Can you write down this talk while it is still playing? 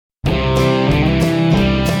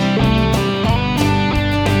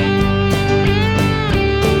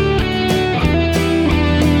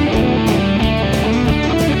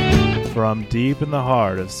Deep in the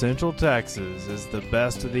heart of Central Texas is the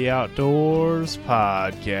Best of the Outdoors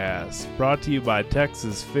podcast, brought to you by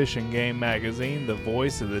Texas Fish and Game Magazine, the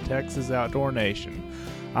voice of the Texas outdoor nation.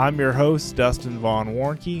 I'm your host, Dustin Von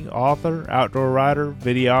Warnke, author, outdoor writer,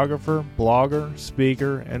 videographer, blogger,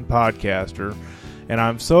 speaker, and podcaster. And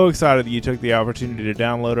I'm so excited that you took the opportunity to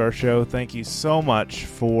download our show. Thank you so much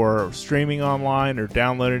for streaming online or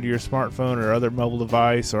downloading to your smartphone or other mobile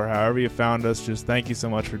device or however you found us. Just thank you so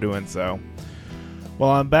much for doing so.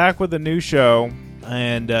 Well, I'm back with a new show,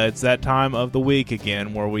 and it's that time of the week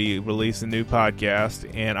again where we release a new podcast.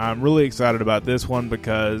 And I'm really excited about this one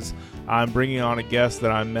because I'm bringing on a guest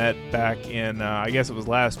that I met back in, I guess it was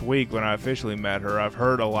last week when I officially met her. I've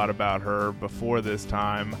heard a lot about her before this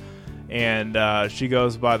time. And she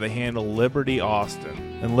goes by the handle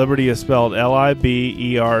LiberteAustin. And Liberty is spelled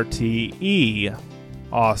Liberte,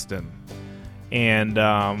 Austin. And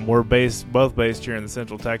we're both based here in the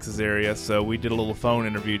Central Texas area, so we did a little phone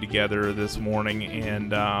interview together this morning,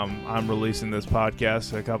 and I'm releasing this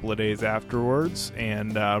podcast a couple of days afterwards,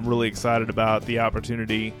 and I'm really excited about the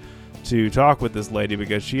opportunity to talk with this lady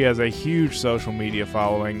because she has a huge social media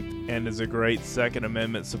following and is a great Second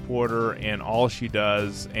Amendment supporter in all she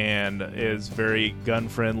does and is very gun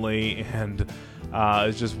friendly and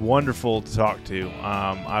is just wonderful to talk to.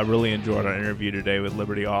 I really enjoyed our interview today with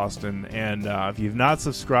LiberteAustin, and if you've not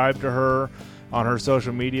subscribed to her on her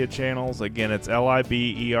social media channels, again, it's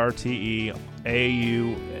LiberteAustin,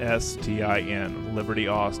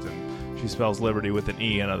 LiberteAustin. She spells Liberty with an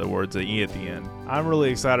E, in other words, an E at the end. I'm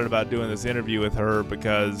really excited about doing this interview with her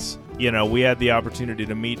because, you know, we had the opportunity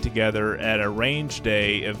to meet together at a range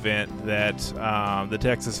day event that the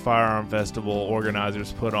Texas Firearms Festival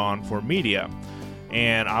organizers put on for media.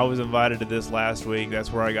 And I was invited to this last week.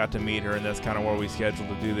 That's where I got to meet her, and that's kind of where we scheduled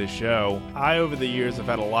to do this show. I, over the years, have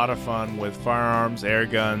had a lot of fun with firearms, air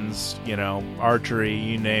guns, you know, archery,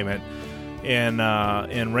 you name it,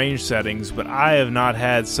 in range settings, but I have not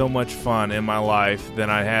had so much fun in my life than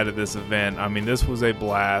I had at this event. I mean, this was a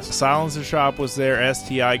blast. Silencer Shop was there,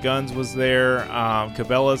 STI Guns was there,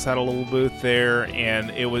 Cabela's had a little booth there, and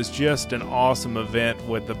it was just an awesome event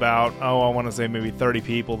with about, I want to say maybe 30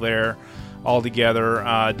 people there all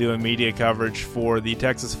together doing media coverage for the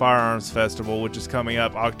Texas Firearms Festival, which is coming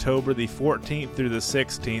up October the 14th through the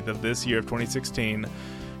 16th of this year of 2016.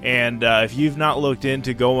 And if you've not looked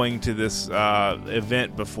into going to this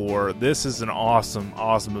event before, this is an awesome,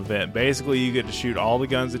 awesome event. Basically, you get to shoot all the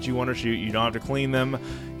guns that you want to shoot. You don't have to clean them.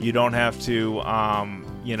 You don't have to,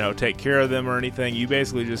 take care of them or anything. You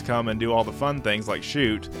basically just come and do all the fun things like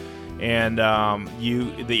shoot. And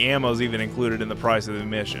the ammo is even included in the price of the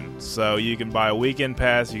admission. So you can buy a weekend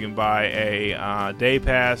pass, you can buy a day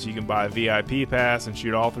pass, you can buy a VIP pass and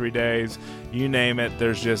shoot all 3 days. You name it,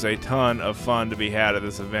 there's just a ton of fun to be had at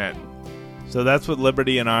this event. So that's what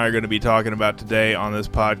Liberty and I are going to be talking about today on this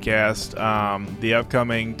podcast. The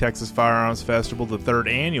upcoming Texas Firearms Festival, the third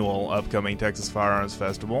annual upcoming Texas Firearms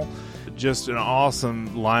Festival. Just an awesome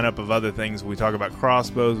lineup of other things. We talk about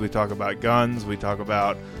crossbows, we talk about guns, we talk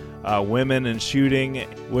about women and shooting,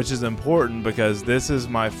 which is important because this is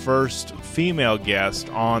my first female guest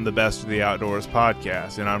on the Best of the Outdoors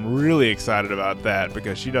podcast, and I'm really excited about that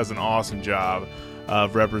because she does an awesome job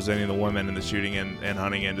of representing the women in the shooting and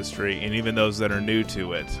hunting industry, and even those that are new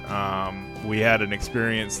to it. We had an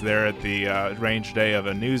experience there at the range day of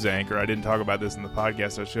a news anchor. I didn't talk about this in the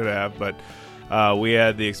podcast, I should have, but we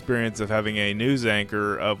had the experience of having a news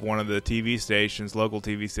anchor of one of the TV stations, local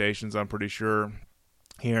TV stations, I'm pretty sure,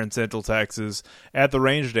 here in Central Texas at the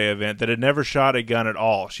range day event that had never shot a gun at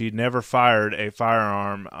all. She'd never fired a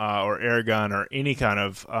firearm or air gun or any kind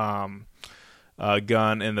of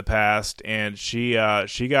gun in the past, and she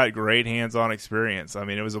got great hands-on experience. I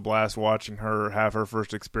mean, it was a blast watching her have her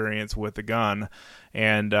first experience with the gun,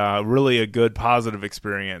 and really a good positive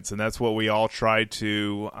experience. And that's what we all try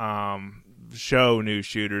to show new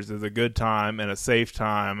shooters, is a good time and a safe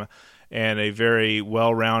time and a very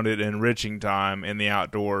well-rounded, enriching time in the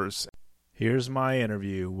outdoors. Here's my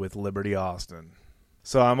interview with LiberteAustin.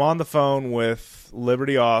 So I'm on the phone with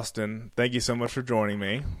LiberteAustin. Thank you so much for joining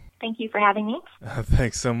me. Thank you for having me.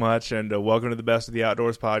 Thanks so much, and welcome to the Best of the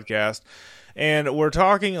Outdoors podcast. And we're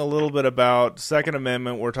talking a little bit about Second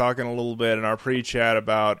Amendment. We're talking a little bit in our pre-chat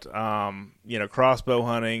about, crossbow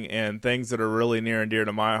hunting and things that are really near and dear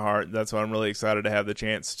to my heart. That's why I'm really excited to have the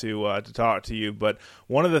chance to talk to you. But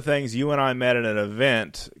one of the things, you and I met at an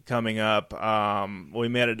event coming up. We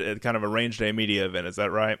met at kind of a range day media event. Is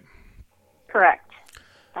that right? Correct.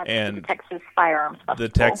 That's and the Texas Firearms Festival. The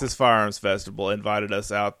Texas Firearms Festival invited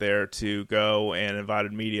us out there to go, and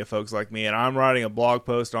invited media folks like me. And I'm writing a blog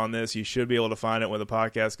post on this. You should be able to find it when the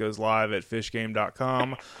podcast goes live at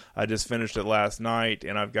fishgame.com. I just finished it last night,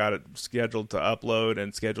 and I've got it scheduled to upload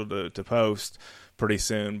and scheduled to post pretty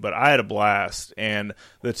soon. But I had a blast, and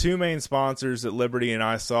the two main sponsors that Liberty and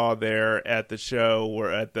I saw there at the show,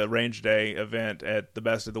 were at the Range Day event at the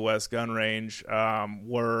Best of the West Gun Range,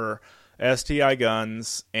 were STI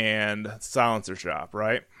Guns and Silencer Shop,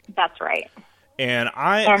 right? That's right. And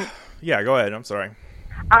yeah, go ahead. I'm sorry.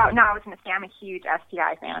 No, I was going to say I'm a huge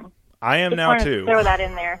STI fan. I am now too. Throw that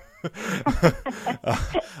in there.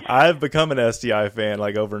 I've become an STI fan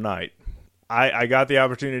like overnight. I got the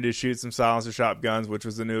opportunity to shoot some Silencer Shop guns, which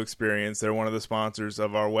was a new experience. They're one of the sponsors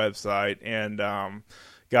of our website, and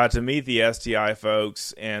got to meet the STI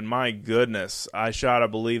folks. And my goodness, I shot, I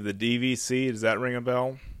believe, the DVC. Does that ring a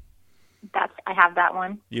bell? I have that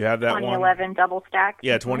one. You have that 2011 one? double stack.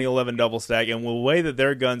 Yeah, 2011 double stack. And the way that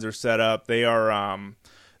their guns are set up, they have a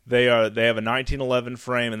 1911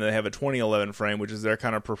 frame and they have a 2011 frame, which is their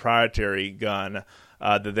kind of proprietary gun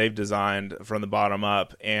that they've designed from the bottom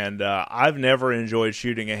up. And I've never enjoyed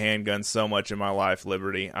shooting a handgun so much in my life,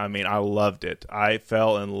 Liberty. I mean, I loved it. I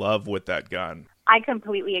fell in love with that gun. I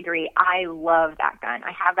completely agree. I love that gun.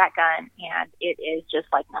 I have that gun, and it is just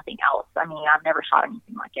like nothing else. I mean, I've never shot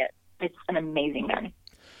anything like it. It's an amazing gun.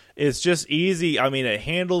 It's just easy. I mean, it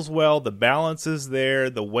handles well. The balance is there.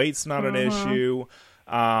 The weight's not an issue.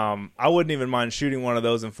 I wouldn't even mind shooting one of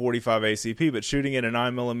those in 45 ACP, but shooting it in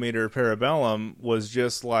 9mm Parabellum was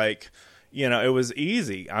just like, it was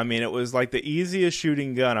easy. I mean, it was like the easiest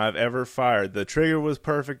shooting gun I've ever fired. The trigger was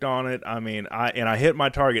perfect on it. I mean, I hit my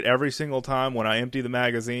target every single time. When I empty the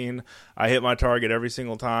magazine, I hit my target every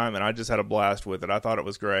single time, and I just had a blast with it. I thought it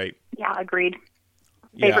was great. Yeah, agreed.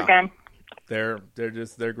 Favorite gun. They're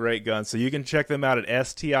great guns. So you can check them out at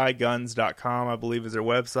stiguns.com, I believe is their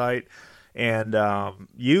website. And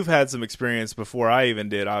you've had some experience before I even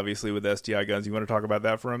did, obviously, with STI guns. You want to talk about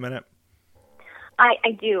that for a minute?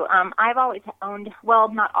 I do. I've always owned,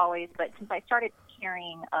 well, not always, but since I started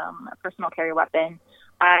carrying a personal carry weapon,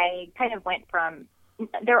 I kind of went from,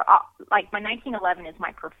 like my 1911 is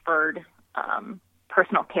my preferred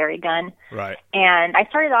personal carry gun. Right. And I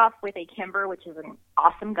started off with a Kimber, which is an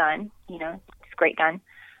awesome gun. It's a great gun.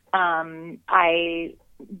 Then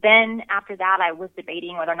after that, I was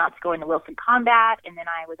debating whether or not to go into Wilson Combat, and then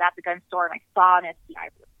I was at the gun store and I saw an STI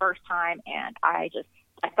for the first time, and I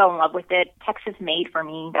fell in love with it. Texas made for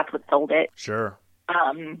me. That's what sold it. Sure.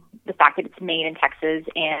 The fact that it's made in Texas,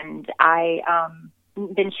 and I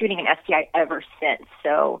been shooting an STI ever since.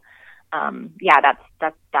 So, that's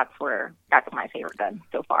my favorite gun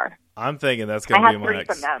so far. I'm thinking that's going to be my next.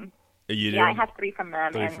 I have 3 from them. You do? Yeah, I have 3 from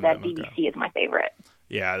them, and the DVC is my favorite.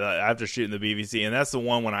 Yeah, after shooting the BVC, and that's the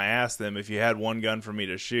one when I asked them if you had one gun for me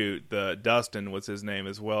to shoot, the Dustin, what's his name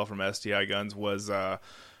as well from STI Guns, was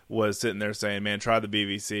sitting there saying, man, try the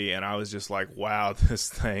BVC, and I was just like, wow, this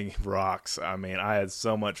thing rocks. I mean, I had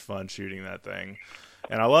so much fun shooting that thing.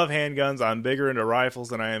 And I love handguns. I'm bigger into rifles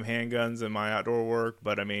than I am handguns in my outdoor work,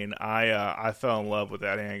 but I mean, I fell in love with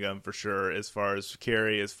that handgun for sure, as far as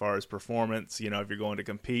carry, as far as performance. If you're going to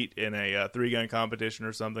compete in a 3-gun competition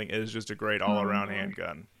or something, it is just a great all-around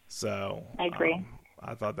handgun. So I agree.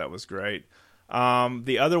 I thought that was great.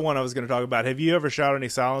 The other one I was going to talk about, have you ever shot any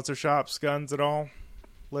Silencer Shops guns at all,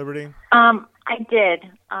 Liberty? I did.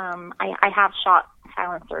 I have shot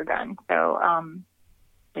silencer guns, so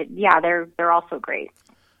but yeah, they're also great.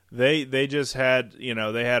 They just had,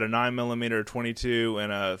 they had a 9mm 22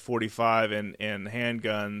 and a 45 in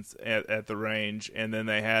handguns at the range, and then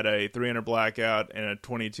they had a 300 blackout and a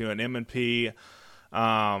 22 and M&P,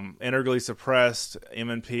 integrally suppressed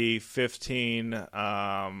M&P 15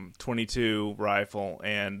 22 rifle,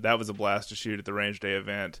 and that was a blast to shoot at the Range Day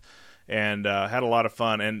event. And had a lot of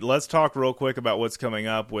fun. And let's talk real quick about what's coming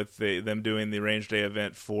up with them doing the Range Day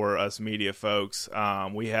event for us media folks.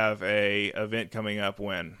 We have a event coming up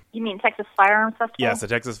when? You mean Texas Firearms Festival? Yes, the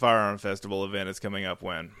Texas Firearms Festival event is coming up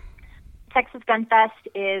when? Texas Gun Fest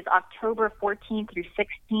is October 14th through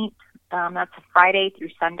 16th. That's a Friday through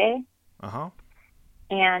Sunday. Uh-huh.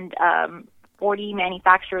 And 40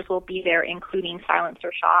 manufacturers will be there, including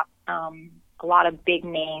Silencer Shop. A lot of big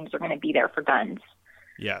names are going to be there for guns.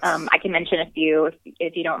 Yes. I can mention a few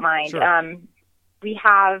if you don't mind. Sure. We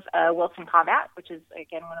have Wilson Combat, which is,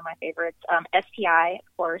 again, one of my favorites. STI,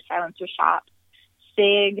 of course, Silencer Shop,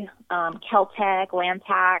 SIG, Keltec,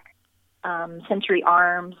 Lantac, Century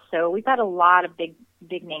Arms. So we've got a lot of big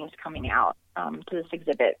names coming out to this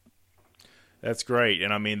exhibit. That's great.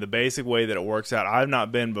 And I mean, the basic way that it works out, I've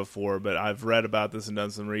not been before, but I've read about this and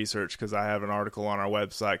done some research because I have an article on our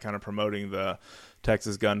website kind of promoting the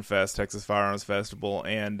Texas Gun Fest, Texas Firearms Festival.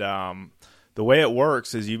 And the way it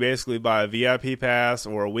works is you basically buy a VIP pass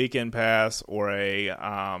or a weekend pass or a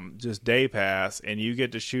just day pass, and you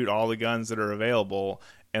get to shoot all the guns that are available,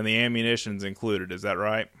 and the ammunition's included. Is that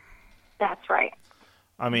right? That's right.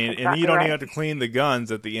 I mean, That's and you don't right. even have to clean the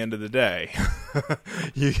guns at the end of the day.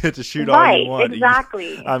 You get to shoot all you want.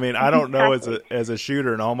 Exactly. I mean, I don't know as a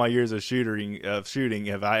shooter in all my years of shooting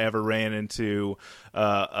have I ever ran into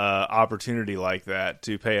opportunity like that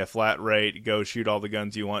to pay a flat rate, go shoot all the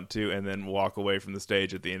guns you want to, and then walk away from the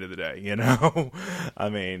stage at the end of the day. You know, I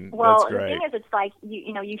mean, that's great. Well, the thing is, it's like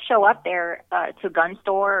you show up there to a gun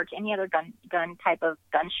store or to any other gun type of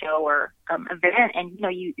gun show or event, and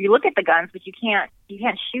you look at the guns, but you can't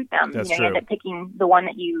shoot them. That's you true. end up picking the one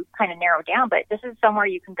that you kind of narrow down. But this is somewhere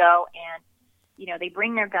you can go and they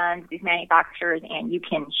bring their guns, these manufacturers, and you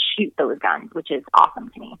can shoot those guns, which is awesome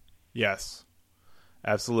to me. Yes.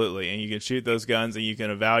 Absolutely. And you can shoot those guns and you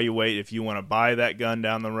can evaluate if you want to buy that gun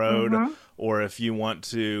down the road or if you want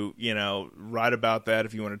to, write about that,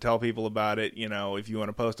 if you want to tell people about it, if you want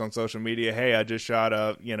to post on social media, hey, I just shot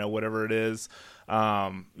a, whatever it is.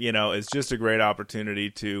 It's just a great opportunity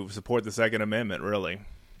to support the Second Amendment, really.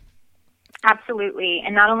 Absolutely.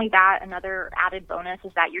 And not only that, another added bonus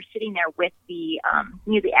is that you're sitting there with the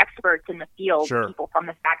experts in the field, Sure. people from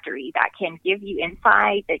the factory that can give you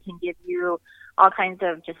insight, that can give you all kinds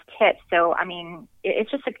of just tips. So, I mean, it's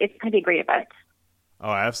going to be a great event. Oh,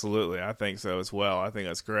 absolutely. I think so as well. I think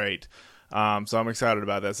that's great. So I'm excited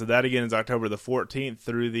about that. So that, again, is October the 14th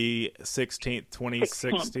through the 16th,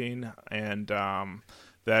 2016. And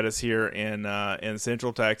that is here in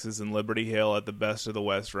Central Texas in Liberty Hill at the Best of the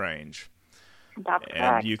West Range. That's and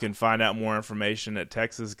correct. You can find out more information at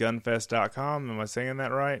texasgunfest.com. Am I saying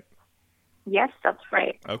that right? Yes, that's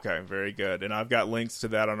right. Okay, very good. And I've got links to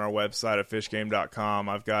that on our website at fishgame.com.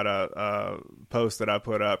 I've got a post that I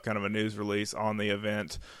put up, kind of a news release on the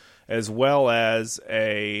event, as well as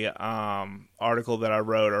a article that I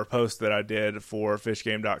wrote or post that I did for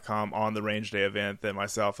fishgame.com on the Range Day event that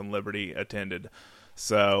myself and Liberty attended.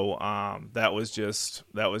 So that was just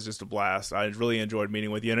a blast. I really enjoyed meeting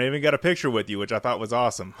with you, and I even got a picture with you, which I thought was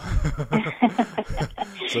awesome.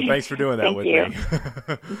 So thanks for doing that Thank with you. me.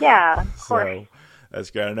 Yeah, of course. So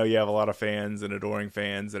that's good. I know you have a lot of fans and adoring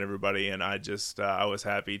fans and everybody, and I was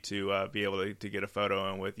happy to be able to get a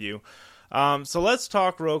photo in with you. So let's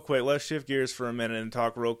talk real quick. Let's shift gears for a minute and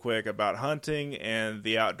talk real quick about hunting and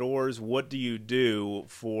the outdoors. What do you do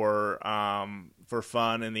for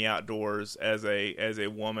fun in the outdoors as a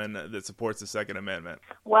woman that supports the Second Amendment?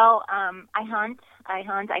 Well, I hunt,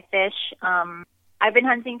 I fish. I've been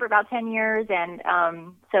hunting for about 10 years, and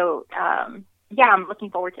I'm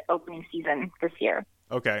looking forward to opening season this year.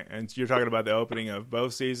 Okay, and you're talking about the opening of bow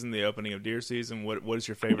season, the opening of deer season. What is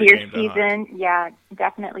your favorite deer game to season? hunt? Yeah,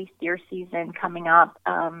 definitely deer season coming up.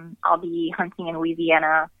 I'll be hunting in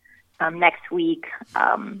Louisiana next week,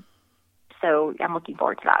 so I'm looking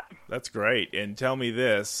forward to that. That's great. And tell me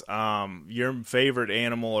this, your favorite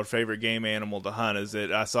animal or favorite game animal to hunt, is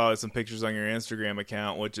it? I saw some pictures on your Instagram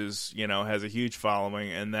account, which is, has a huge following,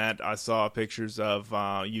 and that I saw pictures of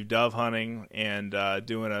you dove hunting and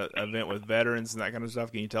doing an event with veterans and that kind of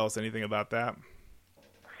stuff. Can you tell us anything about that?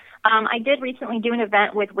 I did recently do an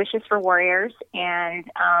event with Wishes for Warriors, and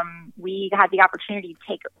we had the opportunity to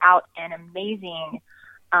take out an amazing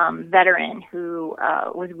veteran who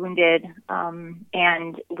was wounded,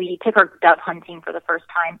 and we took her dove hunting for the first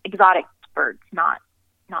time. Exotic birds, not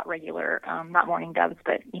regular, not mourning doves,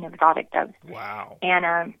 but exotic doves. Wow!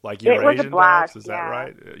 And like Eurasian it was a blast. doves, is that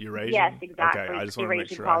right? Eurasian? Yes, exactly. Okay, I just want to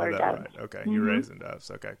make Eurasian sure I had that collar right. Okay, Mm-hmm. Eurasian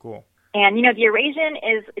doves. Okay, cool. And the Eurasian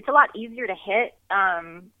it's a lot easier to hit.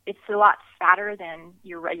 It's a lot fatter than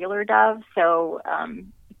your regular dove, so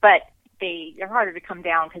but they're harder to come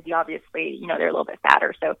down because obviously they're a little bit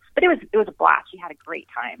fatter. So, but it was a blast. You had a great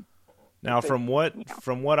time. Now, from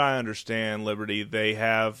what I understand, Liberty, they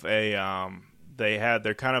have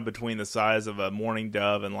they're kind of between the size of a mourning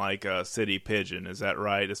dove and like a city pigeon. Is that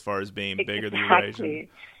right? As far as being bigger than Eurasian?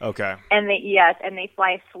 Okay. And they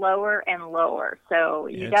fly slower and lower, so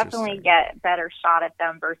you definitely get a better shot at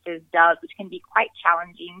them versus doves, which can be quite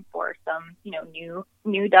challenging for some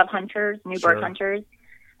new dove hunters, new bird hunters.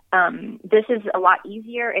 This is a lot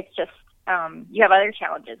easier. It's just you have other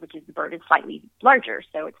challenges, which is the bird is slightly larger,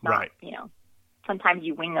 so it's not sometimes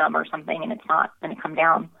you wing them or something and it's not going to come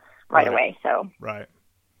down right away. So right.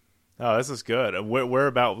 Oh, this is good.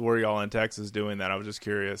 Where y'all in Texas doing that? I was just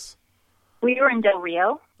curious. We were in Del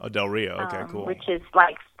Rio. Oh, Del Rio. Okay, cool. Which is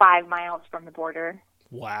like 5 miles from the border.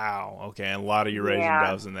 Wow. Okay, and a lot of Eurasian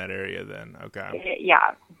doves in that area then. Okay.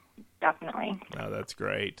 Yeah, definitely. No, that's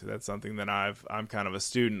great. That's something that I'm kind of a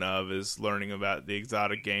student of, is learning about the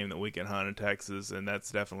exotic game that we can hunt in Texas, and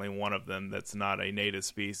that's definitely one of them that's not a native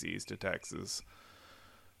species to Texas.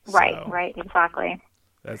 Right, exactly.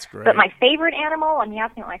 That's great. But my favorite animal, and you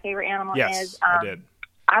asked me what my favorite animal is. I did.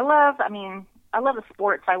 I love the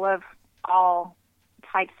sports. I love all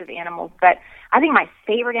types of animals, but I think my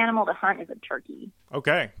favorite animal to hunt is a turkey.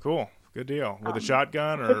 Okay, cool. Good deal. With a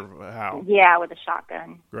shotgun or how? Yeah, with a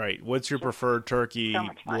shotgun. Great. What's your preferred turkey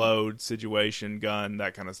load, situation, gun,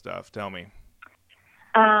 that kind of stuff? Tell me.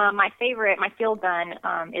 My field gun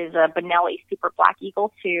is a Benelli Super Black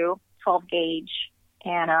Eagle 2, 12 gauge,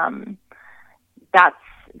 and that's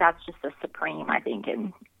just a supreme, I think,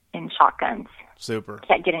 in shotguns. Super.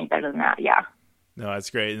 Can't get any better than that. Yeah. No, that's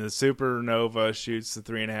great. And the Supernova shoots the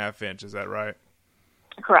 3.5 inch. Is that right?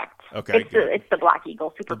 Correct. Okay, it's the Black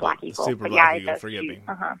Eagle, Super Black Eagle. Super Black Eagle, forgive me.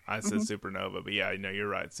 I said Supernova, but yeah, no, you're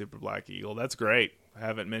right. Super Black Eagle. That's great. I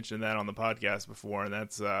haven't mentioned that on the podcast before, and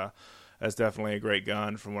that's definitely a great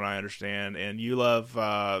gun from what I understand. And you love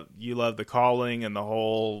the calling and the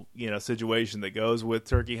whole, situation that goes with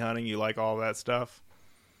turkey hunting. You like all that stuff?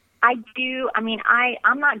 I do. I mean,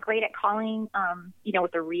 I'm not great at calling,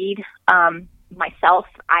 with the reed. Myself,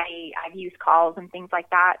 I've used calls and things like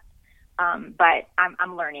that. But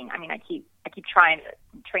I'm learning. I mean, I keep trying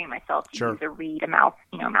to train myself to use a reed, a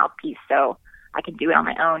mouthpiece, so I can do it on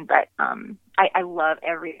my own. But I love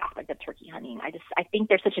every aspect of turkey hunting. I think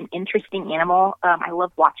they're such an interesting animal. I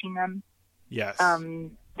love watching them. Yes.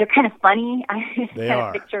 They're kind of funny. They kind are.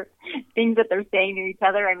 of picture things that they're saying to each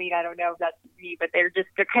other. I mean, I don't know if that's me, but they're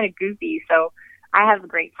kind of goofy. So I have a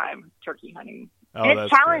great time turkey hunting. Oh, and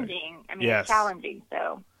it's that's challenging. Great. I mean, It's challenging.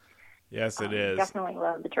 So. Yes, it is. Definitely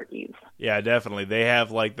love the turkeys. Yeah, definitely. They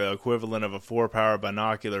have like the equivalent of a 4-power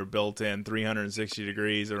binocular built in 360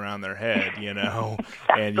 degrees around their head, Exactly.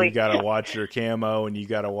 And you got to watch your camo and you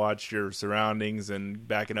got to watch your surroundings and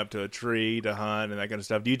backing up to a tree to hunt and that kind of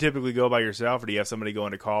stuff. Do you typically go by yourself or do you have somebody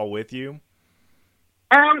going to call with you?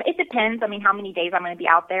 It depends. I mean, how many days I'm going to be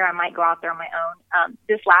out there. I might go out there on my own.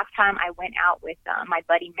 This last time I went out with my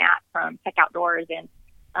buddy Matt from Tech Outdoors, and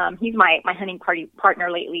he's my hunting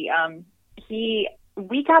partner lately.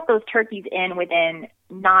 We got those turkeys in within,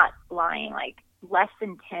 not lying, like less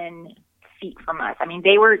than 10 feet from us. I mean,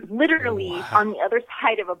 they were literally on the other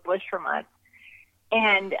side of a bush from us.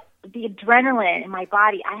 And the adrenaline in my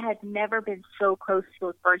body, I had never been so close to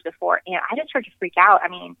those birds before. And I just started to freak out. I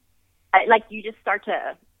mean, you just start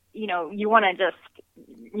to, you want to just,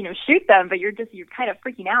 shoot them, but you're kind of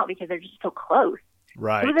freaking out because they're just so close.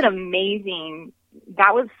 Right. It was an amazing.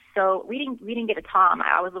 That was so. We didn't get a tom.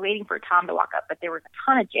 I was waiting for a tom to walk up, but there was a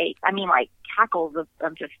ton of jakes. I mean, like cackles of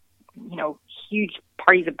just huge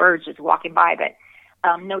parties of birds just walking by, but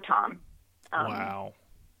no tom. Wow.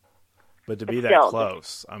 But to be that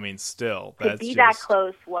close, I mean, still to be that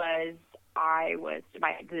close was. The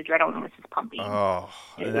adrenaline was just pumping. Oh,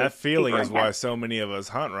 and that feeling is why so many of us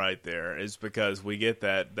hunt right there, is because we get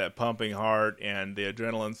that pumping heart and the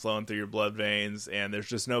adrenaline flowing through your blood veins, and there's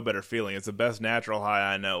just no better feeling. It's the best natural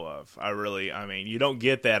high I know of. I mean, you don't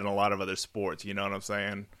get that in a lot of other sports, you know what I'm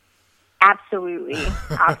saying? Absolutely.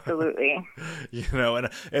 Absolutely. And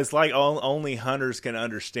it's like only hunters can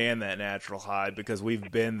understand that natural high because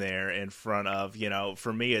we've been there in front of,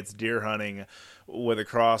 for me, it's deer hunting with a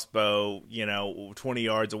crossbow, 20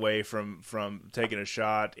 yards away from taking a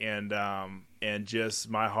shot and just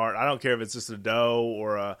my heart, I don't care if it's just a doe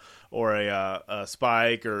or a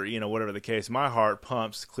spike or, whatever the case, my heart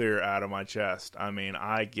pumps clear out of my chest. I mean,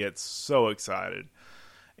 I get so excited.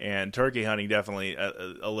 And turkey hunting definitely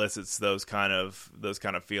elicits those kind of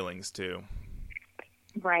feelings too.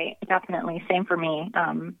 Right, definitely. Same for me.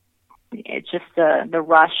 It's just the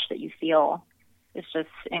rush that you feel. It's just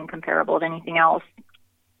incomparable to anything else.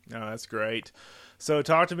 No, that's great. So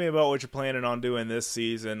talk to me about what you're planning on doing this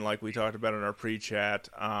season, like we talked about in our pre-chat,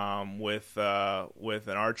 with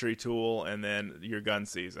an archery tool and then your gun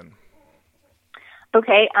season.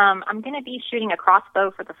 Okay, I'm going to be shooting a crossbow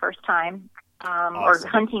for the first time. Awesome. Or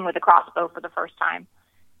hunting with a crossbow for the first time.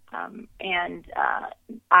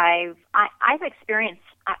 I've experienced,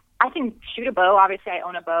 I can shoot a bow. Obviously I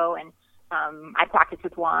own a bow and, I practice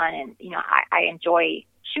with one and, I enjoy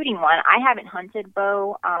shooting one. I haven't hunted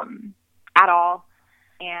bow, at all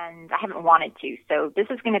and I haven't wanted to. So this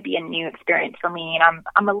is going to be a new experience for me and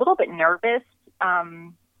I'm a little bit nervous. I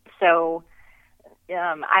don't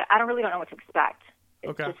really know what to expect.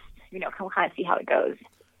 It's okay. Just, we'll kind of see how it goes.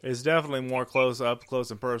 It's definitely more close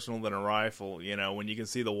and personal than a rifle. You know, when you can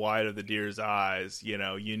see the white of the deer's eyes, you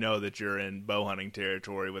know that you're in bow hunting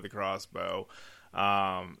territory with a crossbow.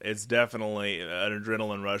 It's definitely an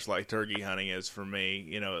adrenaline rush like turkey hunting is for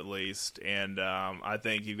me, at least. And I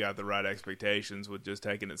think you've got the right expectations with just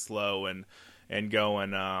taking it slow and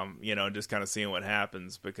going, just kind of seeing what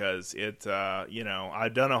happens, because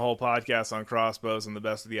I've done a whole podcast on crossbows on the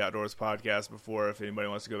Best of the Outdoors podcast before. If anybody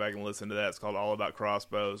wants to go back and listen to that, it's called All About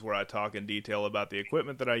Crossbows, where I talk in detail about the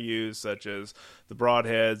equipment that I use, such as the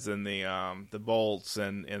broadheads and the bolts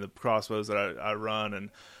and the crossbows that I run and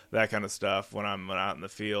that kind of stuff when I'm out in the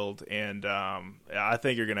field. And I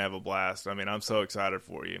think you're going to have a blast. I mean, I'm so excited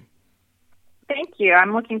for you. Thank you.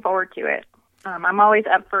 I'm looking forward to it. I'm always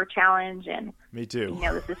up for a challenge, and me too.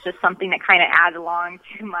 This is just something that kind of adds along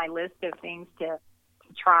to my list of things to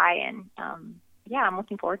try, and I'm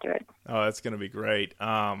looking forward to it. Oh, that's going to be great.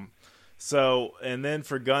 So, and then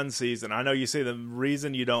for gun season, I know you say the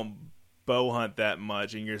reason you don't bow hunt that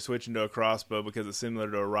much and you're switching to a crossbow because it's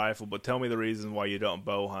similar to a rifle, but tell me the reasons why you don't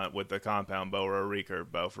bow hunt with a compound bow or a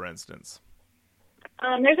recurve bow, for instance.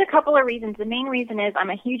 There's a couple of reasons. The main reason is I'm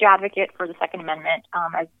a huge advocate for the Second Amendment.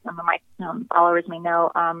 As some of my followers may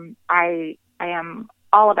know, I am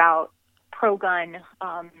all about pro-gun,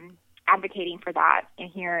 advocating for that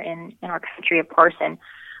here in our country, of course. And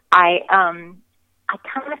I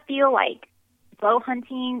kind of feel like bow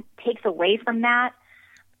hunting takes away from that.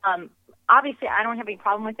 Obviously, I don't have any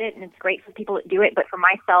problem with it, and it's great for people that do it. But for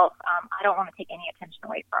myself, I don't want to take any attention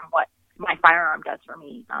away from what my firearm does for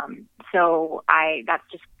me. So that's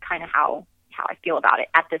just kind of how I feel about it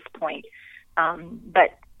at this point.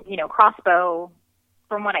 But, crossbow,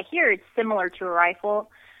 from what I hear, it's similar to a rifle.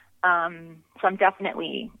 So I'm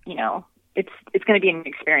definitely, it's going to be an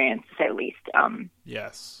experience, to say the least.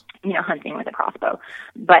 Yes. Hunting with a crossbow.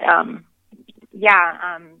 But,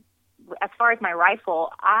 as far as my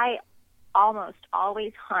rifle, I almost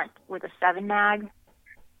always hunt with a 7 mag.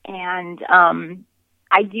 And,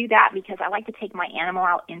 I do that because I like to take my animal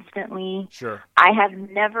out instantly. Sure. I have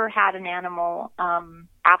never had an animal,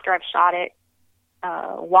 after I've shot it,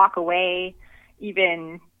 walk away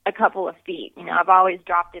even a couple of feet. I've always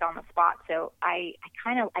dropped it on the spot. So I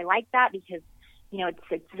like that because,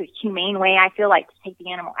 it's a humane way, I feel like, to take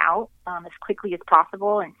the animal out as quickly as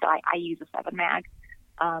possible. And so I use a 7 mag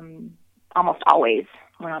almost always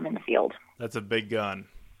when I'm in the field. That's a big gun.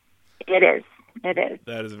 It is. It is.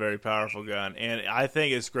 That is a very powerful gun. And I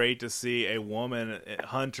think it's great to see a woman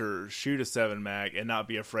hunter shoot a 7 mag and not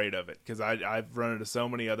be afraid of it. Because I've run into so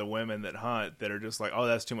many other women that hunt that are just like, oh,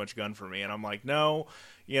 that's too much gun for me. And I'm like, no,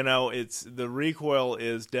 it's the recoil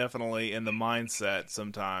is definitely in the mindset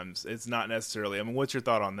sometimes. It's not necessarily. I mean, what's your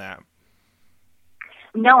thought on that?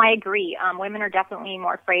 No, I agree. Women are definitely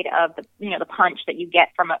more afraid of the punch that you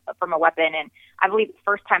get from a weapon. And I believe the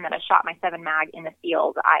first time that I shot my 7 mag in the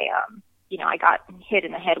field, I got hit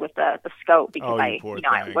in the head with the scope because I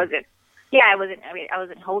wasn't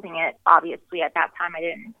holding it. Obviously, at that time, I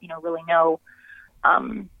didn't, really know,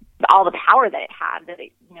 all the power that it had,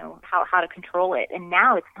 how to control it. And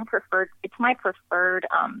now it's my preferred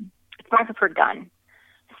gun.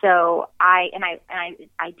 So I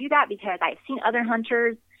do that because I've seen other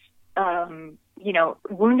hunters,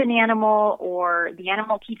 wound an animal, or the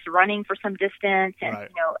animal keeps running for some distance, and right.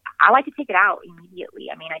 I like to take it out immediately.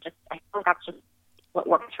 I mean, I feel like that's just what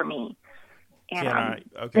works for me. And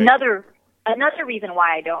okay. Another reason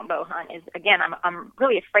why I don't bow hunt is, again, I'm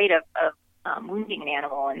really afraid of wounding an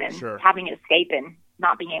animal and then Sure. having it escape and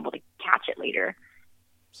not being able to catch it later.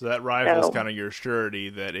 So that rifle is kind of your surety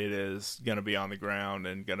that it is going to be on the ground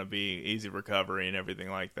and going to be easy recovery and everything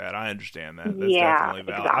like that. I understand that. That's definitely valid.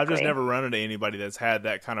 Exactly. I've just never run into anybody that's had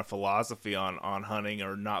that kind of philosophy on hunting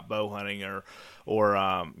or not bow hunting or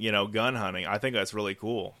gun hunting. I think that's really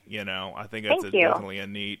cool. I think that's definitely a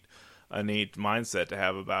neat mindset to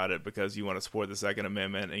have about it, because you want to support the Second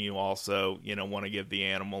Amendment, and you also, want to give the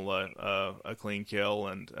animal a clean kill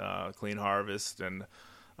and clean harvest, and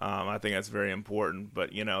I think that's very important.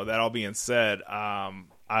 But that all being said,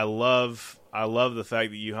 I love the fact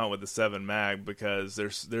that you hunt with the 7 mag, because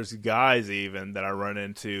there's guys even that I run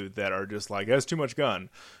into that are just like, that's too much gun.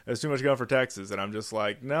 That's too much gun for Texas. And I'm just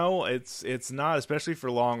like, no, it's not, especially for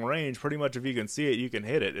long range. Pretty much if you can see it, you can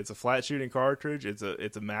hit it. It's a flat shooting cartridge. It's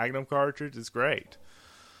a Magnum cartridge. It's great.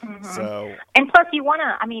 Mm-hmm. So, and plus you want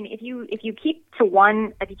to, if you keep to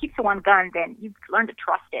one gun, then you learn to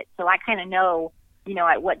trust it. So I kind of know,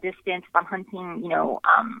 at what distance, if I'm hunting,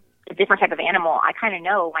 a different type of animal, I kind of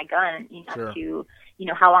know my gun, Sure. to,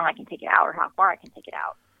 how long I can take it out or how far I can take it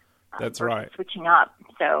out. That's right. Switching up.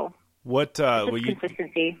 So what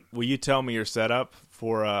consistency. will you tell me your setup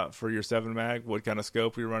for your 7 mag? What kind of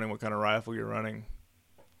scope you're running? What kind of rifle you're running?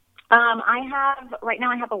 Right now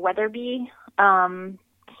I have a Weatherby 7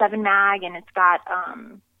 mag, and it's got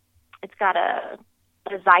a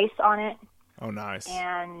Zeiss on it. Oh, nice.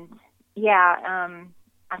 And yeah,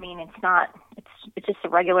 I mean, it's just a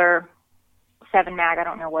regular 7 mag. I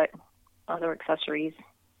don't know what other accessories.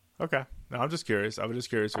 Okay. No, I'm just curious. I was just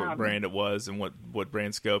curious what brand it was and what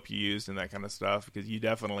brand scope you used and that kind of stuff, because you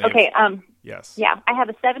definitely Okay. Yes. Yeah, I have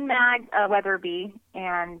a 7 mag Weatherby,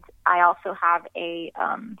 and I also have a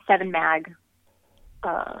 7 mag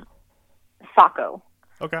Socko.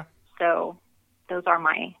 Okay. So those are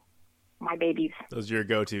my babies. Those are your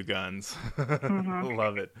go-to guns. Mm-hmm.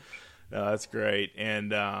 Love it. No, that's great,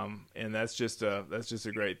 and that's just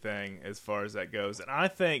a great thing as far as that goes. And I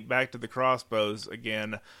think back to the crossbows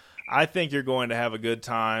again. I think you're going to have a good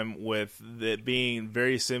time with it being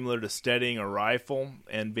very similar to steadying a rifle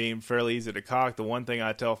and being fairly easy to cock. The one thing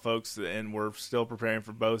I tell folks, and we're still preparing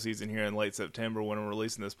for bow season here in late September when we're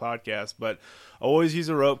releasing this podcast, but always use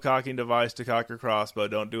a rope cocking device to cock your crossbow.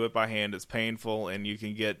 Don't do it by hand. It's painful, and you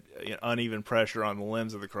can get uneven pressure on the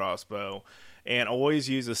limbs of the crossbow. And always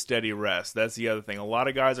use a steady rest. That's the other thing. A lot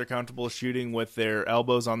of guys are comfortable shooting with their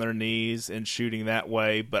elbows on their knees and shooting that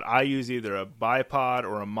way, but I use either a bipod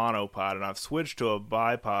or a monopod, and I've switched to a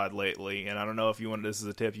bipod lately. And I don't know if this is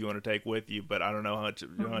a tip you want to take with you, but I don't know how much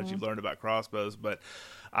you've learned about crossbows, but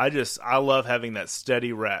I love having that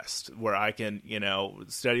steady rest where I can,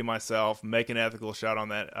 steady myself, make an ethical shot on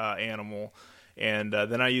that animal. And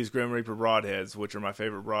then I use Grim Reaper broadheads, which are my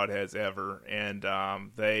favorite broadheads ever. And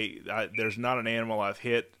there's not an animal I've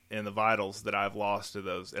hit in the vitals that I've lost to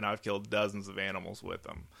those, and I've killed dozens of animals with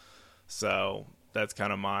them. So that's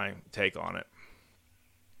kind of my take on it.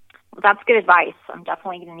 Well, that's good advice. I'm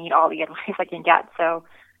definitely going to need all the advice I can get. So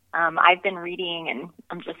I've been reading, and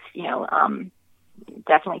I'm just,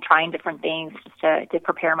 definitely trying different things just to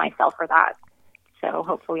prepare myself for that. So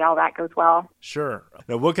hopefully all that goes well. Sure.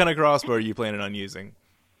 Now, what kind of crossbow are you planning on using?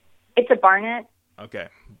 It's a Barnett. Okay,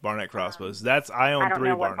 Barnett crossbows. I own 3 Barnetts. I don't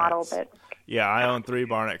know what model, but yeah, I own 3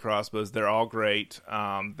 Barnett crossbows. They're all great.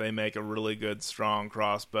 They make a really good, strong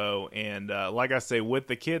crossbow. And like I say, with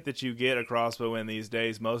the kit that you get a crossbow in these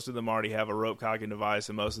days, most of them already have a rope cocking device,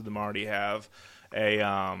 and most of them already have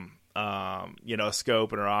a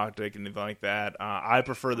scope and an optic and things like that. I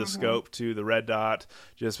prefer the scope to the red dot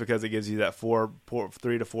just because it gives you that 3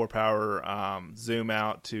 to 4 power zoom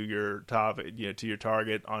out to your to your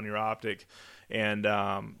target on your optic, and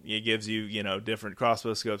it gives you different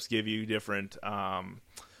crossbow scopes give you different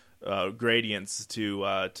gradients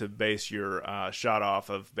to base your shot off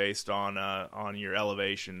of based on your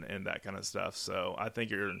elevation and that kind of stuff. So I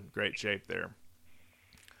think you're in great shape there.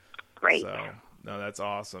 Great. So no, that's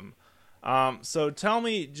awesome. So tell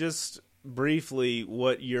me just briefly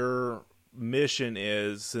what your mission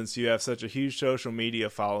is, since you have such a huge social media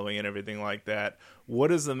following and everything like that.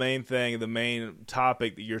 What is the main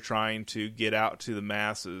topic that you're trying to get out to the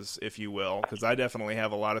masses, if you will? Because I definitely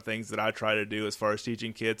have a lot of things that I try to do as far as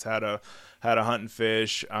teaching kids how to hunt and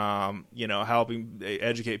fish, helping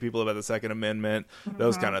educate people about the Second Amendment,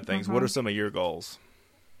 those kind of things. What are some of your goals?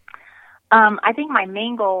 I think my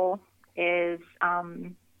main goal is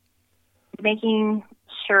making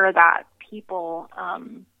sure that people,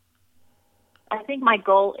 I think my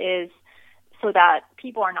goal is so that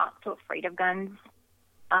people are not so afraid of guns.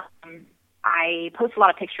 I post a lot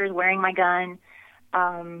of pictures wearing my gun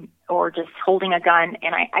or just holding a gun,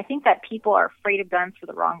 and I think that people are afraid of guns for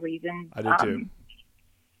the wrong reasons. I do too.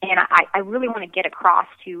 And I really want to get across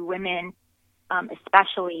to women,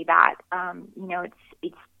 especially that,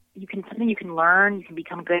 it's something you can learn, you can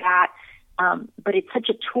become good at. But it's such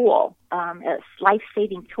a tool, a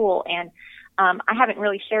life-saving tool. And I haven't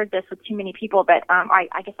really shared this with too many people, but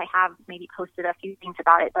I guess I have maybe posted a few things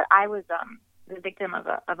about it. But I was the victim of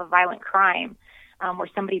a violent crime where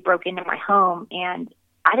somebody broke into my home, and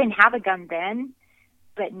I didn't have a gun then.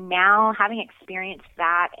 But now, having experienced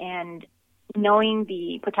that and knowing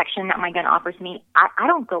the protection that my gun offers me, I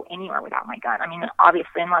don't go anywhere without my gun. I mean,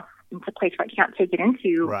 obviously, unless it's a place where I can't take it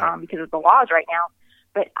into because of the laws right now.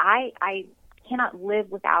 But I cannot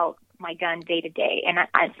live without my gun day to day. And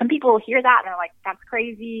some people hear that and they're like, that's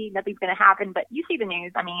crazy. Nothing's going to happen. But you see the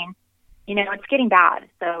news. I mean, it's getting bad.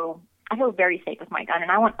 So I feel very safe with my gun,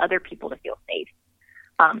 and I want other people to feel safe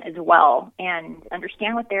as well and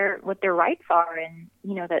understand what their rights are, and,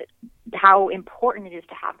 how important it is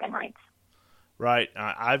to have gun rights. Right.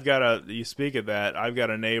 You speak of that, I've got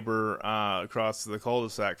a neighbor across the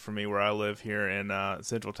cul-de-sac from me where I live here in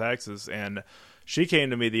Central Texas, and she came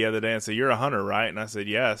to me the other day and said, "You're a hunter, right?" And I said,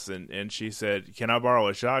 "Yes." And she said, "Can I borrow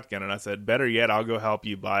a shotgun?" And I said, "Better yet, I'll go help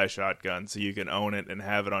you buy a shotgun so you can own it and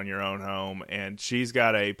have it on your own home." And she's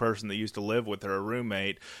got a person that used to live with her, a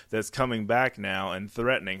roommate, that's coming back now and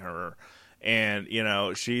threatening her. And, you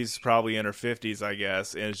know, she's probably in her 50s, I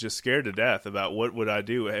guess, and is just scared to death about what would I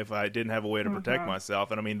do if I didn't have a way to protect myself.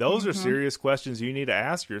 And, I mean, those are serious questions you need to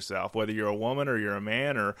ask yourself, whether you're a woman or you're a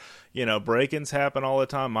man or, you know, break-ins happen all the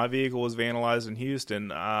time. My vehicle was vandalized in Houston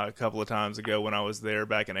a couple of times ago when I was there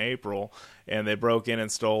back in April, and they broke in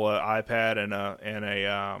and stole an iPad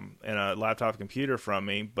and a laptop computer from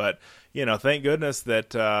me. But, you know, thank goodness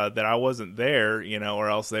that I wasn't there, you know, or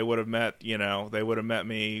else they would have met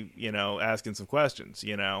me, you know, asking some questions,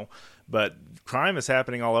 you know. But crime is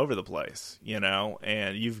happening all over the place, you know,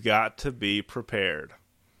 and you've got to be prepared.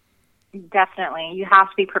 Definitely. You have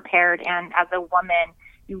to be prepared. And as a woman,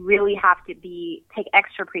 you really have to take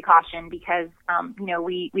extra precaution because, you know,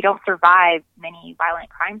 we don't survive many violent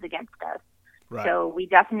crimes against us. Right. So we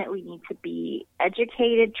definitely need to be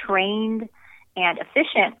educated, trained, and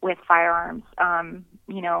efficient with firearms.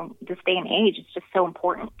 You know, this day and age, it's just so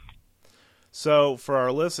important. So for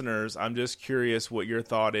our listeners, I'm just curious what your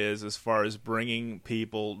thought is as far as bringing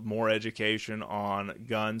people more education on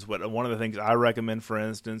guns. One of the things I recommend, for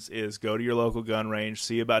instance, is go to your local gun range,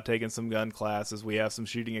 see about taking some gun classes. We have some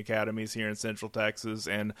shooting academies here in Central Texas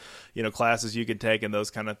and, you know, classes you can take and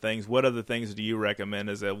those kind of things. What other things do you recommend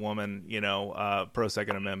as a woman, you know, pro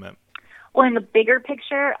Second Amendment? Well, in the bigger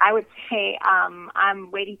picture, I would say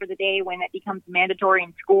I'm waiting for the day when it becomes mandatory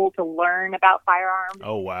in school to learn about firearms.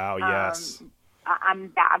 Oh, wow, yes.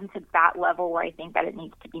 I'm to that level where I think that it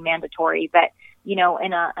needs to be mandatory. But, you know,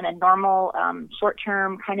 in a normal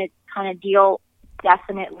short-term kind of deal,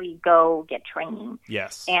 definitely go get training.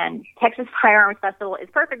 Yes. And Texas Firearms Festival is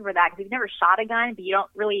perfect for that because if you've never shot a gun, but you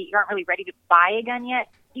aren't really ready to buy a gun yet,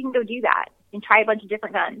 you can go do that and try a bunch of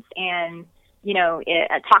different guns and, you know,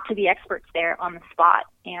 talk to the experts there on the spot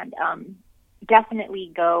and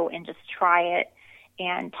definitely go and just try it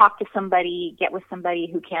and talk to somebody, get with somebody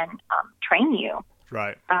who can train you.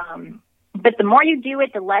 Right. But the more you do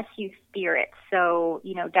it, the less you fear it. So,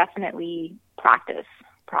 you know, definitely practice.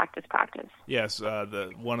 Yes.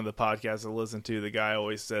 One of the podcasts I listen to, the guy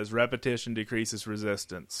always says repetition decreases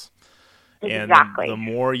resistance. Exactly. And the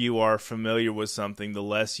more you are familiar with something, the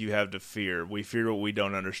less you have to fear. We fear what we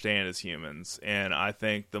don't understand as humans. And I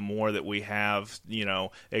think the more that we have, you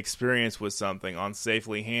know, experience with something on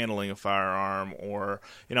safely handling a firearm or,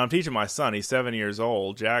 you know, I'm teaching my son, he's 7 years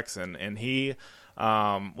old, Jackson, and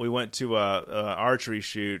we went to a archery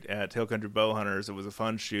shoot at Hill Country Bow Hunters. It was a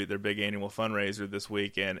fun shoot, their big annual fundraiser this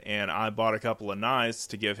weekend, and I bought a couple of knives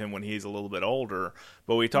to give him when he's a little bit older.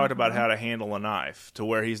 But we talked about how to handle a knife to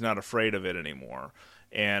where he's not afraid of it anymore.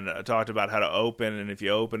 And talked about how to open, and if you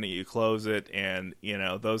open it, you close it, and, you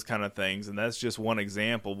know, those kind of things. And that's just one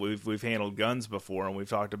example. We've handled guns before, and we've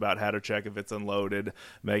talked about how to check if it's unloaded,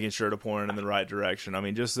 making sure to point it in the right direction. I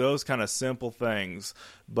mean, just those kind of simple things.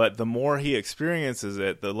 But the more he experiences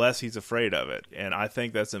it, the less he's afraid of it. And I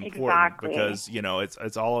think that's important because, you know,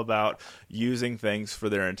 it's all about using things for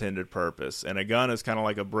their intended purpose. And a gun is kind of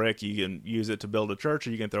like a brick. You can use it to build a church,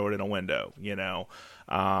 or you can throw it in a window, you know.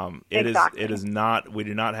 It is not, we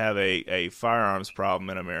do not have a firearms problem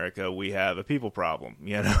in America. We have a people problem,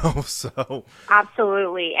 you know, so.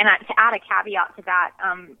 Absolutely. And to add a caveat to that,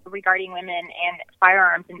 regarding women and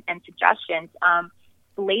firearms and suggestions,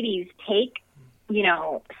 ladies, take, you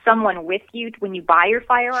know, someone with you when you buy your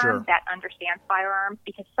firearm that understands firearms,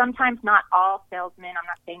 because sometimes not all salesmen, I'm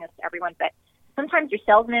not saying this to everyone, but sometimes your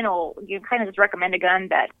salesman will, you kind of just recommend a gun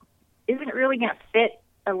that isn't really going to fit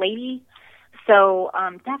a lady. So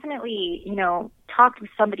definitely, you know, talk to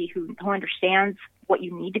somebody who understands what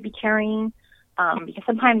you need to be carrying, because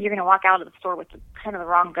sometimes you're going to walk out of the store with kind of the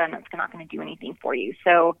wrong gun that's not going to do anything for you.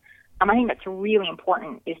 So I think that's really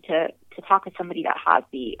important, is to talk to somebody that has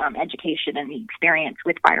the education and the experience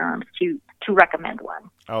with firearms to recommend one.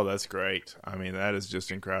 Oh, that's great. I mean, that is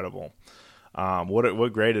just incredible.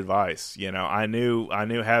 What great advice. You know, I knew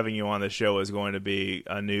having you on the show is going to be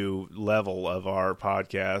a new level of our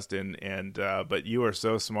podcast, and but you are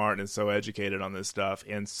so smart and so educated on this stuff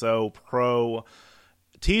and so pro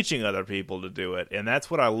teaching other people to do it. And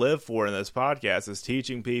that's what I live for in this podcast, is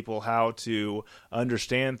teaching people how to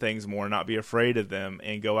understand things more, not be afraid of them,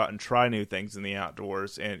 and go out and try new things in the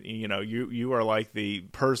outdoors. And, you know, you are like the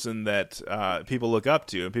person that people look up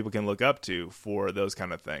to and people can look up to for those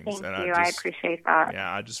kind of things. Thank you. I appreciate that.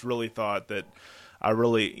 Yeah, I just really thought that I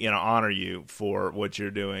really, you know, honor you for what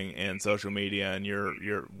you're doing in social media and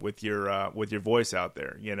your with your voice out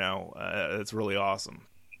there. You know, it's really awesome.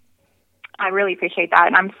 I really appreciate that.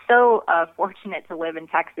 And I'm so fortunate to live in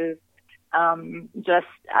Texas.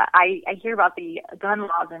 I hear about the gun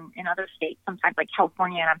laws in other states, sometimes like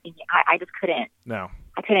California, and I'm thinking, I just couldn't. No.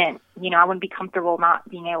 I couldn't, I wouldn't be comfortable not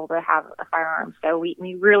being able to have a firearm. So we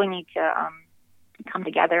really need to come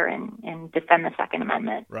together and defend the Second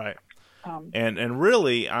Amendment. Right. And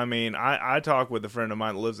really, I mean, I talk with a friend of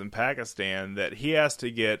mine that lives in Pakistan that he has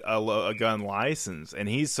to get a gun license, and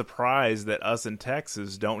he's surprised that us in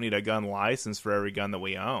Texas don't need a gun license for every gun that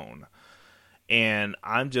we own. And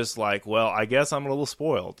I'm just like, well, I guess I'm a little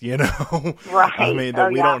spoiled, Right. I mean, that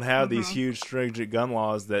we don't have these huge stringent gun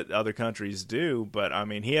laws that other countries do. But, I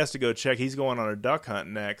mean, he has to go check. He's going on a duck hunt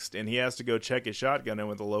next, and he has to go check his shotgun in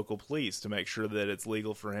with the local police to make sure that it's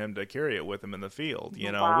legal for him to carry it with him in the field.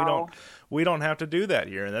 Wow. We don't have to do that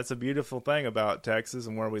here. And that's a beautiful thing about Texas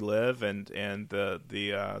and where we live. And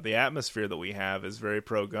the atmosphere that we have is very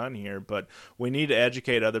pro-gun here. But we need to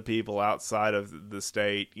educate other people outside of the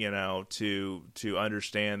state, to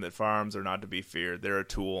understand that firearms are not to be feared. They're a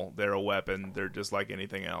tool. They're a weapon. They're just like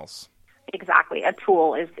anything else. Exactly. A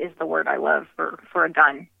tool is the word I love for a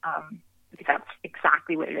gun, because that's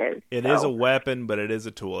exactly what it is. It is a weapon, but it is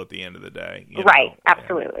a tool at the end of the day. Right.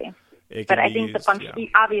 Absolutely. But I think the function,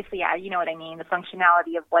 obviously, you know what I mean. The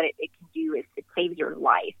functionality of what it can do is it saves your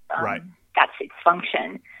life. Right. That's its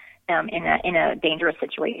function. In a dangerous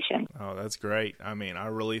situation. Oh, that's great. I mean, I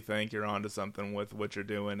really think you're onto something with what you're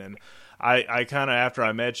doing. And I kind of, after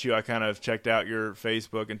I met you, I kind of checked out your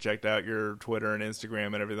Facebook and checked out your Twitter and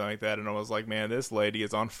Instagram and everything like that. And I was like, man, this lady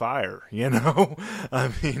is on fire, I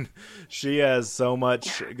mean, she has so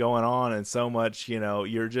much going on and so much, you're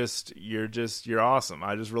awesome.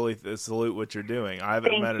 I just really salute what you're doing. I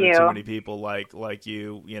haven't met too many people like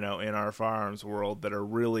you, in our firearms world that are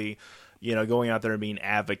really, going out there and being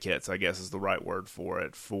advocates, I guess is the right word for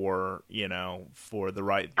it, for the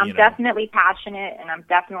right. I'm definitely passionate and I'm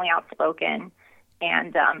definitely outspoken.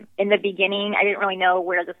 And in the beginning, I didn't really know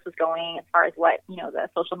where this was going as far as what, the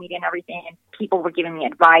social media and everything. And people were giving me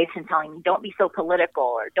advice and telling me, don't be so political,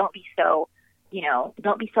 or don't be so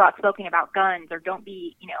outspoken about guns, or don't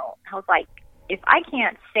be, I was like, if I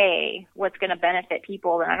can't say what's going to benefit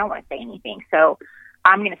people, then I don't want to say anything. So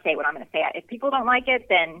I'm going to say what I'm going to say. If people don't like it,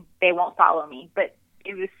 then they won't follow me. But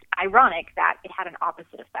it was ironic that it had an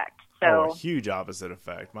opposite effect. So a huge opposite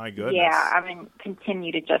effect. My goodness. Yeah, I'm going to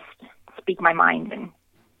continue to just speak my mind and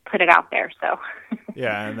put it out there. So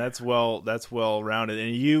yeah, and that's well rounded.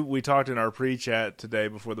 And we talked in our pre-chat today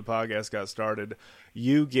before the podcast got started.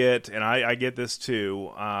 You get, and I get this too,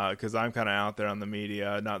 because I'm kind of out there on the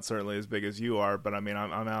media, not certainly as big as you are, but I mean,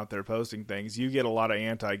 I'm out there posting things. You get a lot of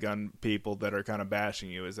anti-gun people that are kind of bashing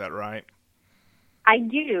you. Is that right? I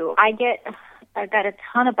do. I got a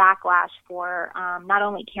ton of backlash for not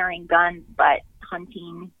only carrying guns but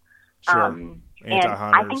hunting. Sure. And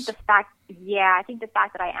I think the fact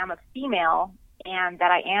that I am a female and that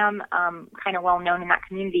I am kind of well known in that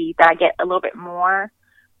community, that I get a little bit more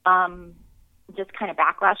just kind of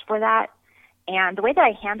backlash for that. And the way that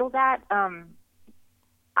I handle that,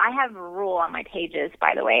 I have a rule on my pages,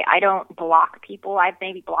 by the way. I don't block people. I've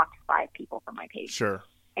maybe blocked 5 people from my page. Sure.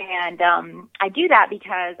 And I do that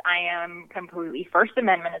because I am completely First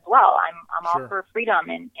Amendment as well. I'm all for freedom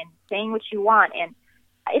and saying what you want. And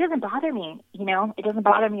it doesn't bother me, it doesn't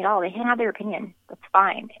bother me at all. They can have their opinion. That's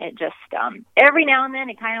fine. It just, every now and then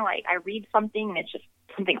it kind of like, I read something and it's just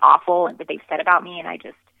something awful that they've said about me. And I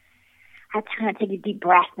have to kind of take a deep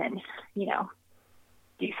breath and,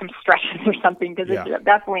 do some stretches or something. Cause it's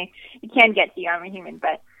definitely, it can get to you. I'm a human,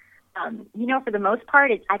 but, for the most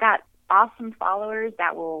part, I got awesome followers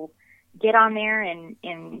that will get on there and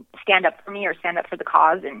stand up for me or stand up for the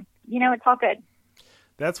cause. And, it's all good.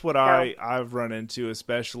 That's what I've run into,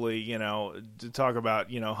 especially, to talk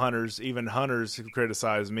about, hunters. Even hunters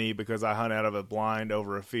criticize me because I hunt out of a blind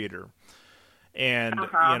over a feeder. And,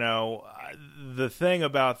 the thing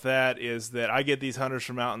about that is that I get these hunters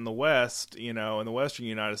from out in the West, in the Western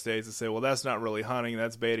United States that say, well, that's not really hunting.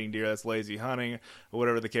 That's baiting deer. That's lazy hunting, or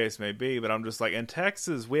whatever the case may be. But I'm just like, in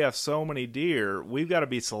Texas, we have so many deer. We've got to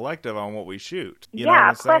be selective on what we shoot. You know what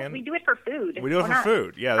I'm plus saying? We do it for food. We do it for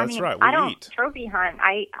food. Yeah, that's right. I don't trophy hunt.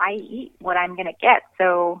 I eat what I'm going to get.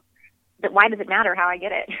 So why does it matter how I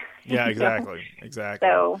get it? Yeah, exactly. Exactly.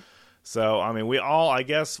 So, I mean, I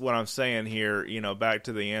guess what I'm saying here, back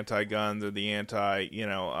to the anti-guns or the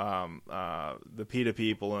the PETA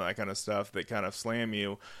people and that kind of stuff that kind of slam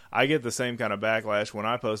you, I get the same kind of backlash when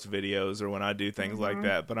I post videos or when I do things like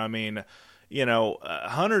that. But I mean,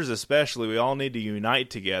 hunters especially, we all need to unite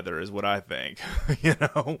together is what I think,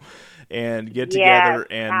 and get together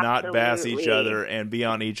and absolutely. not bash each other and be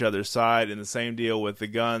on each other's side. And the same deal with the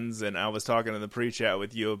guns. And I was talking in the pre-chat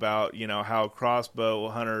with you about, how crossbow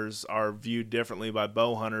hunters are viewed differently by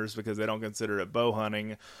bow hunters because they don't consider it bow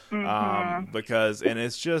hunting. And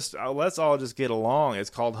it's just, let's all just get along. It's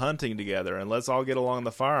called hunting together, and let's all get along in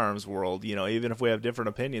the firearms world, even if we have different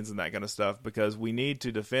opinions and that kind of stuff, because we need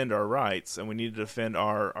to defend our rights and we need to defend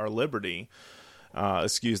our liberty.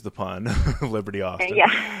 Excuse the pun, LiberteAustin.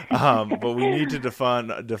 Yeah. But we need to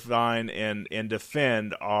define and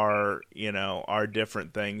defend our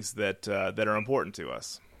different things that are important to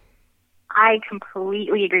us. I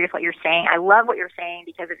completely agree with what you're saying. I love what you're saying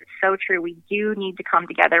because it's so true. We do need to come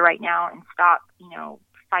together right now and stop,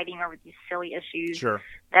 fighting over these silly issues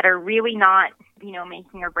that are really not,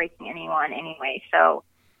 making or breaking anyone anyway. So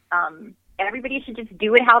everybody should just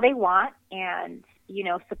do it how they want and,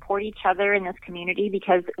 support each other in this community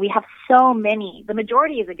because we have so many. The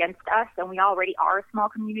majority is against us, and we already are a small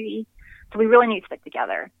community. So we really need to stick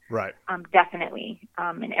together. Right. Definitely,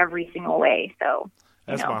 in every single way. So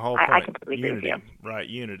that's my whole point. I completely unity, agree with you. Right?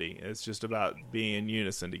 Unity. It's just about being in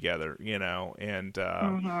unison together, and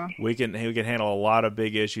we can handle a lot of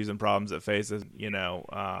big issues and problems that face us,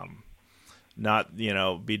 not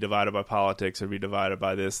be divided by politics or be divided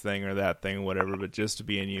by this thing or that thing or whatever, but just to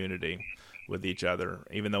be in unity with each other,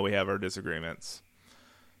 even though we have our disagreements.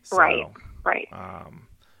 So, right.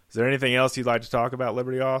 Is there anything else you'd like to talk about,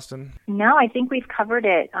 LiberteAustin? No, I think we've covered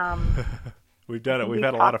it. We've done it. We've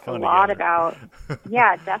had a lot of fun together.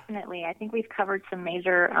 Yeah, definitely. I think we've covered some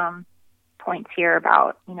major points here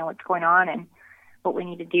about, what's going on and what we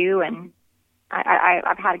need to do. And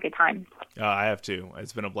I've had a good time. I have too.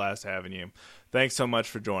 It's been a blast having you. Thanks so much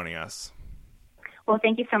for joining us. Well,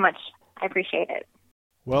 thank you so much. I appreciate it.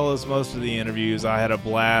 Well, as most of the interviews, I had a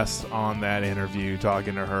blast on that interview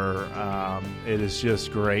talking to her. It is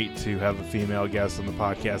just great to have a female guest on the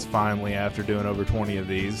podcast finally after doing over 20 of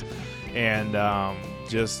these. And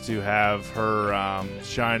just to have her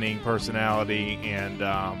shining personality and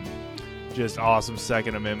just awesome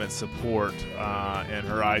Second Amendment support and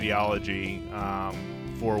her ideology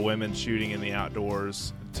for women shooting in the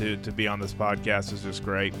outdoors to be on this podcast is just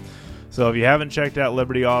great. So if you haven't checked out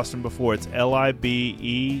LiberteAustin before, it's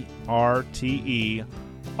LiberteAustin,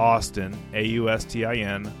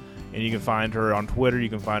 AUSTIN. And you can find her on Twitter, you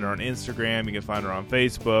can find her on Instagram, you can find her on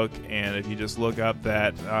Facebook, and if you just look up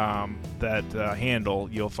that handle,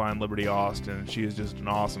 you'll find LiberteAustin. She is just an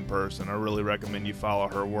awesome person. I really recommend you follow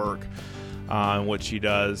her work and what she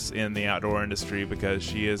does in the outdoor industry because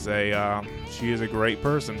she is a great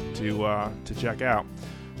person to check out.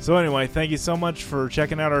 So anyway, thank you so much for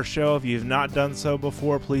checking out our show. If you've not done so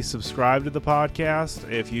before, please subscribe to the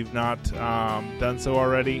podcast if you've not done so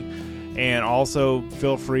already. And also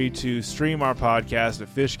feel free to stream our podcast at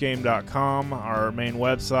fishgame.com, our main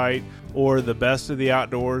website, or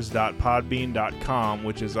thebestoftheoutdoors.podbean.com,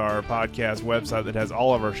 which is our podcast website that has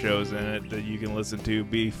all of our shows in it that you can listen to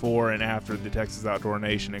before and after the Texas Outdoor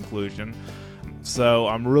Nation inclusion. So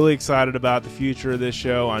I'm really excited about the future of this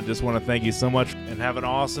show. I just want to thank you so much and have an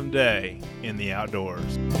awesome day in the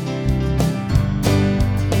outdoors.